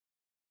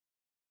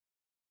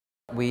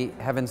We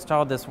have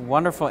installed this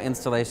wonderful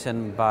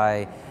installation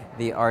by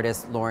the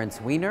artist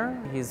Lawrence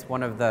Weiner. He's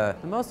one of the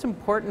most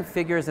important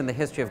figures in the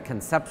history of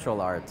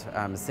conceptual art.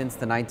 Since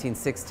the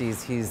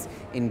 1960s, he's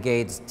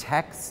engaged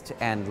text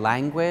and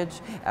language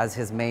as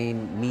his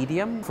main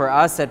medium. For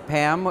us at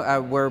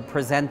PAMM, we're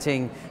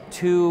presenting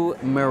two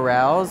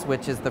marelles,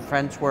 which is the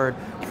French word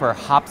for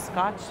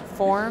hopscotch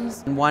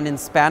forms, one in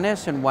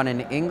Spanish and one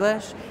in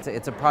English.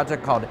 It's a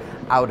project called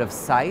Out of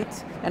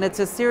Sight, and it's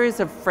a series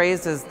of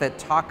phrases that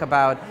talk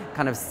about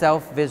kind of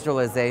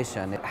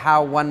self-visualization,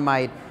 how one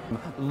might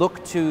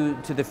look to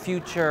the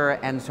future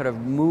and sort of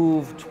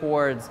move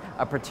towards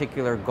a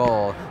particular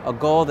goal, a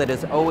goal that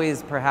is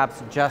always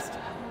perhaps just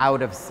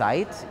out of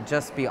sight,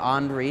 just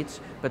beyond reach,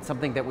 but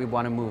something that we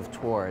want to move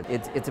toward.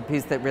 It's a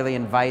piece that really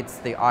invites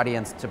the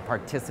audience to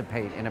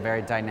participate in a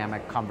very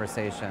dynamic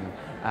conversation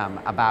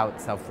about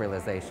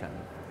self-realization.